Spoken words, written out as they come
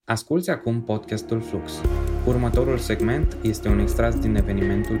Asculți acum podcastul Flux. Următorul segment este un extras din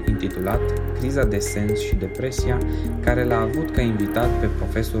evenimentul intitulat Criza de sens și depresia, care l-a avut ca invitat pe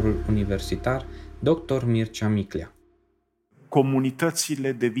profesorul universitar dr. Mircea Miclea.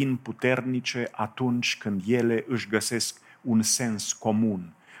 Comunitățile devin puternice atunci când ele își găsesc un sens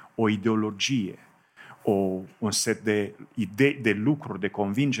comun, o ideologie, un set de idei, de lucruri, de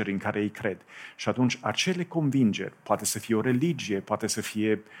convingeri în care ei cred. Și atunci acele convingeri, poate să fie o religie, poate să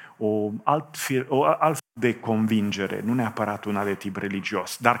fie o alt fel de convingere, nu neapărat una de tip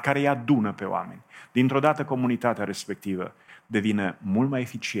religios, dar care îi adună pe oameni. Dintr-o dată comunitatea respectivă devine mult mai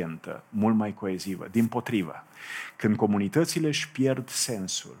eficientă, mult mai coezivă. Dimpotrivă, când comunitățile își pierd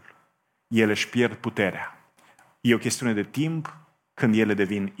sensul, ele își pierd puterea. E o chestiune de timp când ele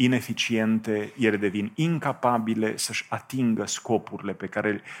devin ineficiente, ele devin incapabile să-și atingă scopurile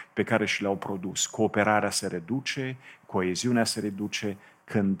pe care și le-au produs. Cooperarea se reduce, coeziunea se reduce,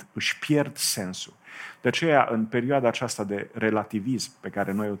 când își pierd sensul. De aceea, în perioada aceasta de relativism pe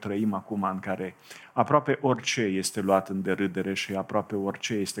care noi o trăim acum, în care aproape orice este luat în derâdere și aproape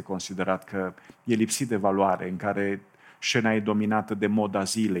orice este considerat că e lipsit de valoare, în care scena e dominată de moda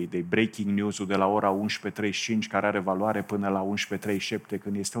zilei, de breaking news-ul de la ora 11:35, care are valoare până la 11:37,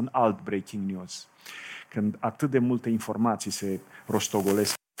 când este un alt breaking news. Când atât de multe informații se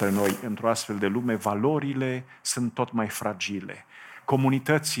rostogolesc între noi într-o astfel de lume, valorile sunt tot mai fragile.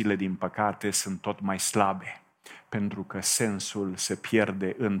 Comunitățile, din păcate, sunt tot mai slabe, pentru că sensul se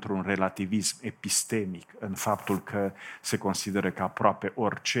pierde într-un relativism epistemic, în faptul că se consideră că aproape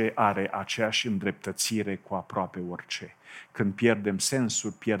orice are aceeași îndreptățire cu aproape orice. Când pierdem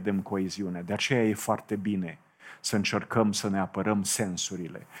sensul, pierdem coeziunea. De aceea e foarte bine să încercăm să ne apărăm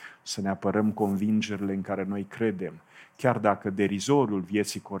sensurile, să ne apărăm convingerile în care noi credem, chiar dacă derizorul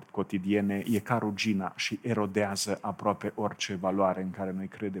vieții cotidiene e ca rugina și erodează aproape orice valoare în care noi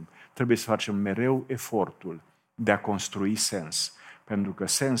credem. Trebuie să facem mereu efortul de a construi sens, pentru că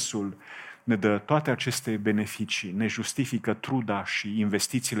sensul ne dă toate aceste beneficii, ne justifică truda și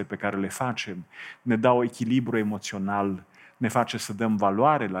investițiile pe care le facem, ne dau echilibru emoțional, ne face să dăm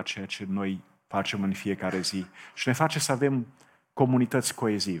valoare la ceea ce noi facem în fiecare zi și ne face să avem comunități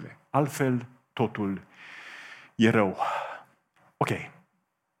coezive. Altfel, totul e rău. Ok.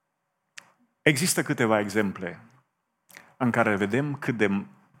 Există câteva exemple în care vedem cât de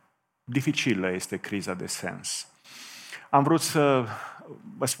dificilă este criza de sens. Am vrut să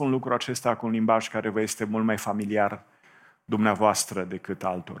vă spun lucrul acesta cu un limbaj care vă este mult mai familiar dumneavoastră decât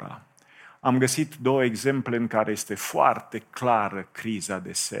altora. Am găsit două exemple în care este foarte clară criza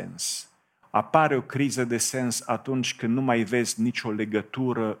de sens. Apare o criză de sens atunci când nu mai vezi nicio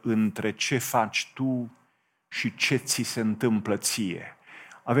legătură între ce faci tu și ce ți se întâmplă ție.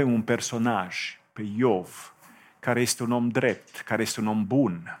 Avem un personaj, pe Iov, care este un om drept, care este un om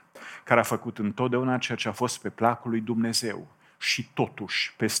bun, care a făcut întotdeauna ceea ce a fost pe placul lui Dumnezeu. Și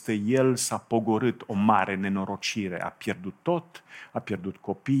totuși, peste el s-a pogorât o mare nenorocire. A pierdut tot, a pierdut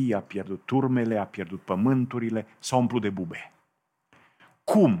copii, a pierdut turmele, a pierdut pământurile, s-a umplut de bube.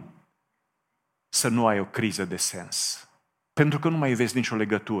 Cum să nu ai o criză de sens? Pentru că nu mai vezi nicio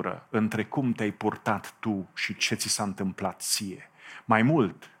legătură între cum te-ai purtat tu și ce ți s-a întâmplat ție. Mai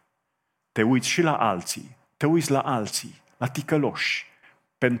mult, te uiți și la alții, te uiți la alții, la ticăloși.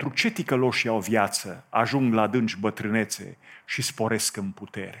 Pentru ce ticăloșii au viață, ajung la adânci bătrânețe și sporesc în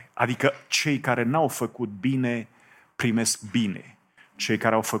putere? Adică cei care n-au făcut bine primesc bine, cei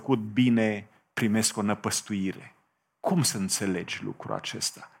care au făcut bine primesc o năpăstuire. Cum să înțelegi lucrul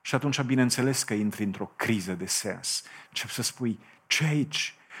acesta? Și atunci, bineînțeles că intri într-o criză de sens. Începi să spui, ce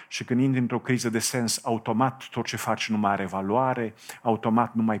aici? Și când intri într-o criză de sens, automat tot ce faci nu mai are valoare,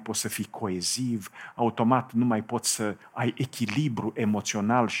 automat nu mai poți să fii coeziv, automat nu mai poți să ai echilibru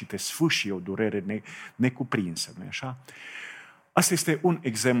emoțional și te sfâșie o durere necuprinsă, nu-i așa? Asta este un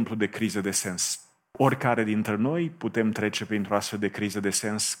exemplu de criză de sens. Oricare dintre noi putem trece printr-o astfel de criză de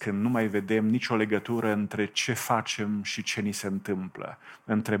sens când nu mai vedem nicio legătură între ce facem și ce ni se întâmplă,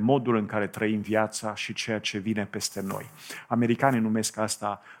 între modul în care trăim viața și ceea ce vine peste noi. Americanii numesc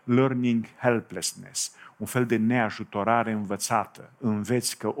asta learning helplessness, un fel de neajutorare învățată.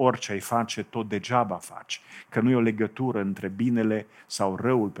 Înveți că orice ai face, tot degeaba faci, că nu e o legătură între binele sau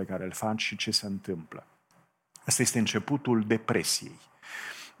răul pe care îl faci și ce se întâmplă. Asta este începutul depresiei.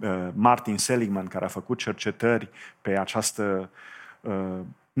 Martin Seligman, care a făcut cercetări pe această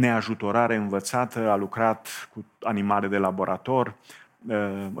neajutorare învățată, a lucrat cu animale de laborator.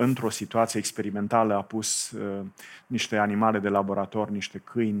 Într-o situație experimentală a pus niște animale de laborator, niște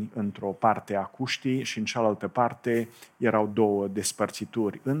câini, într-o parte a cuștii și în cealaltă parte erau două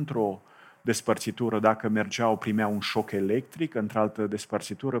despărțituri. Într-o despărțitură, dacă mergeau, primeau un șoc electric, într-altă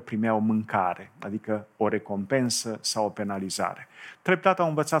despărțitură primeau mâncare, adică o recompensă sau o penalizare. Treptat au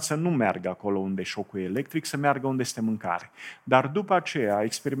învățat să nu meargă acolo unde e șocul electric, să meargă unde este mâncare. Dar după aceea,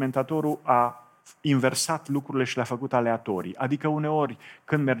 experimentatorul a inversat lucrurile și le-a făcut aleatorii. Adică uneori,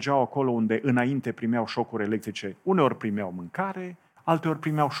 când mergeau acolo unde înainte primeau șocuri electrice, uneori primeau mâncare, alteori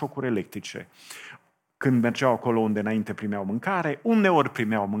primeau șocuri electrice. Când mergeau acolo unde înainte primeau mâncare, uneori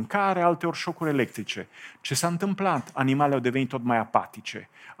primeau mâncare, alteori șocuri electrice. Ce s-a întâmplat? Animalele au devenit tot mai apatice.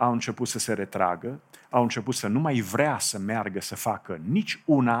 Au început să se retragă, au început să nu mai vrea să meargă să facă nici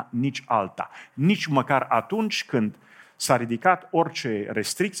una, nici alta. Nici măcar atunci când s-a ridicat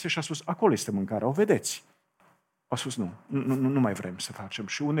restricție și a spus, acolo este mâncarea, o vedeți. A spus, nu mai vrem să facem.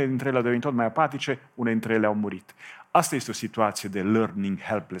 Și unele dintre ele au devenit tot mai apatice, unele dintre ele au murit. Asta este o situație de learning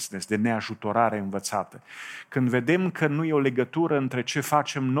helplessness, de neajutorare învățată. Când vedem că nu e o legătură între ce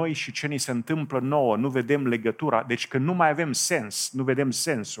facem noi și ce ni se întâmplă nouă, nu vedem legătura, deci când nu mai avem sens, nu vedem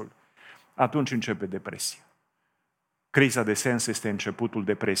sensul, atunci începe depresia. Criza de sens este începutul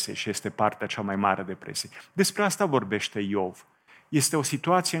depresiei și este partea cea mai mare a depresiei. Despre asta vorbește Iov. Este o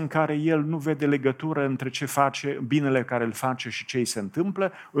situație în care el nu vede legătură între ce face, binele care îl face și ce îi se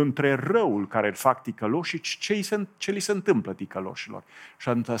întâmplă, între răul care îl fac ticăloșii și ce li se întâmplă ticăloșilor. Și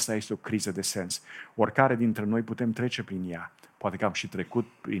atunci asta este o criză de sens. Oricare dintre noi putem trece prin ea. Poate că am și trecut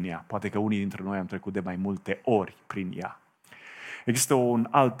prin ea. Poate că unii dintre noi am trecut de mai multe ori prin ea. Există un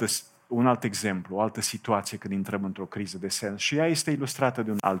alt exemplu, o altă situație când intrăm într-o criză de sens și ea este ilustrată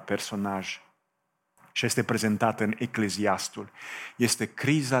de un alt personaj și este prezentată în Ecleziastul. Este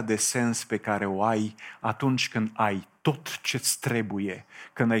criza de sens pe care o ai atunci când ai tot ce-ți trebuie,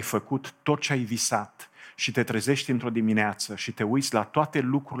 când ai făcut tot ce ai visat și te trezești într-o dimineață și te uiți la toate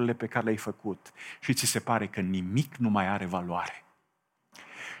lucrurile pe care le-ai făcut și ți se pare că nimic nu mai are valoare.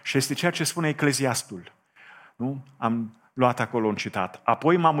 Și este ceea ce spune Ecleziastul. Nu? Am luat acolo un citat.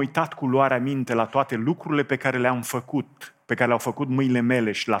 Apoi m-am uitat cu luarea minte la toate lucrurile pe care le-am făcut, pe care le-au făcut mâinile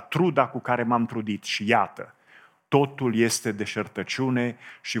mele și la truda cu care m-am trudit. Și iată, totul este deșertăciune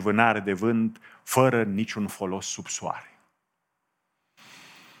și vânare de vânt, fără niciun folos sub soare.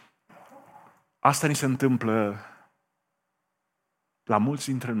 Asta ni se întâmplă la mulți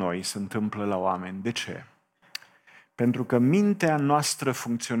dintre noi, se întâmplă la oameni. De ce? Pentru că mintea noastră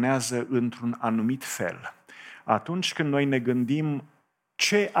funcționează într-un anumit fel. Atunci când noi ne gândim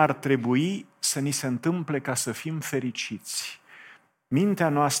ce ar trebui să ni se întâmple ca să fim fericiți, mintea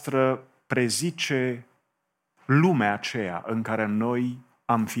noastră prezice lumea aceea în care noi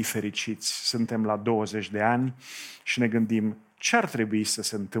am fi fericiți. Suntem la 20 de ani și ne gândim ce ar trebui să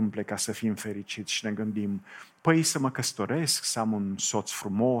se întâmple ca să fim fericiți și ne gândim, păi să mă căsătoresc, să am un soț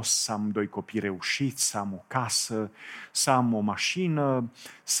frumos, să am 2 copii reușiți, să am o casă, să am o mașină,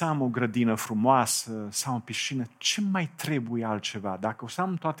 să am o grădină frumoasă, să am o piscină. Ce mai trebuie altceva? Dacă o să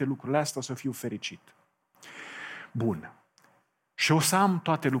am toate lucrurile astea, o să fiu fericit. Bun. Și o să am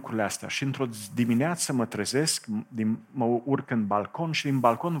toate lucrurile astea și într-o dimineață mă trezesc, mă urc în balcon și din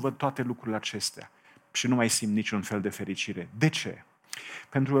balcon văd toate lucrurile acestea. Și nu mai simt niciun fel de fericire. De ce?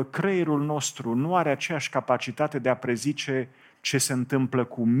 Pentru că creierul nostru nu are aceeași capacitate de a prezice ce se întâmplă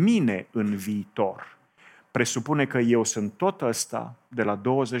cu mine în viitor. Presupune că eu sunt tot ăsta de la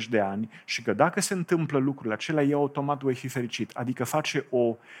 20 de ani și că dacă se întâmplă lucrurile acelea, eu automat voi fi fericit. Adică face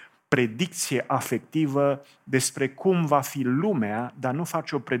o predicție afectivă despre cum va fi lumea, dar nu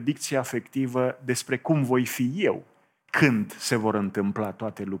face o predicție afectivă despre cum voi fi eu când se vor întâmpla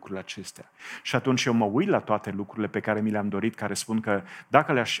toate lucrurile acestea. Și atunci eu mă uit la toate lucrurile pe care mi le-am dorit, care spun că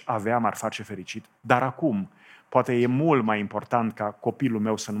dacă le-aș avea, m-ar face fericit, dar acum poate e mult mai important ca copilul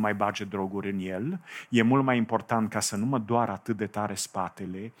meu să nu mai bage droguri în el, e mult mai important ca să nu mă doară atât de tare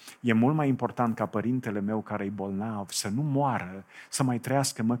spatele, e mult mai important ca părintele meu care e bolnav să nu moară, să mai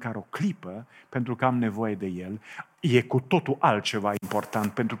trăiască măcar o clipă, pentru că am nevoie de el. E cu totul altceva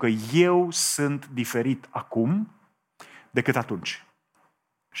important, pentru că eu sunt diferit acum decât atunci.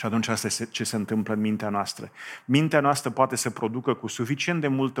 Și atunci asta este ce se întâmplă în mintea noastră. Mintea noastră poate să producă cu suficient de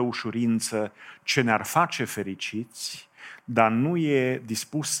multă ușurință ce ne-ar face fericiți, dar nu e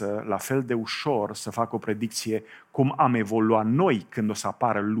dispusă la fel de ușor să facă o predicție cum am evoluat noi când o să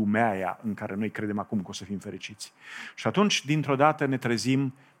apară lumea aia în care noi credem acum că o să fim fericiți. Și atunci, dintr-o dată, ne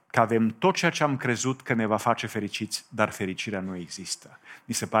trezim că avem tot ceea ce am crezut că ne va face fericiți, dar fericirea nu există.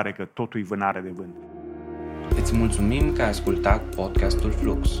 Mi se pare că totul e vânare de vânt. Îți mulțumim că ai ascultat podcastul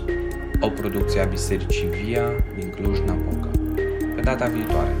Flux, o producție a Bisericii Via din Cluj-Napoca. Pe data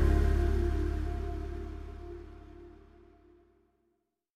viitoare!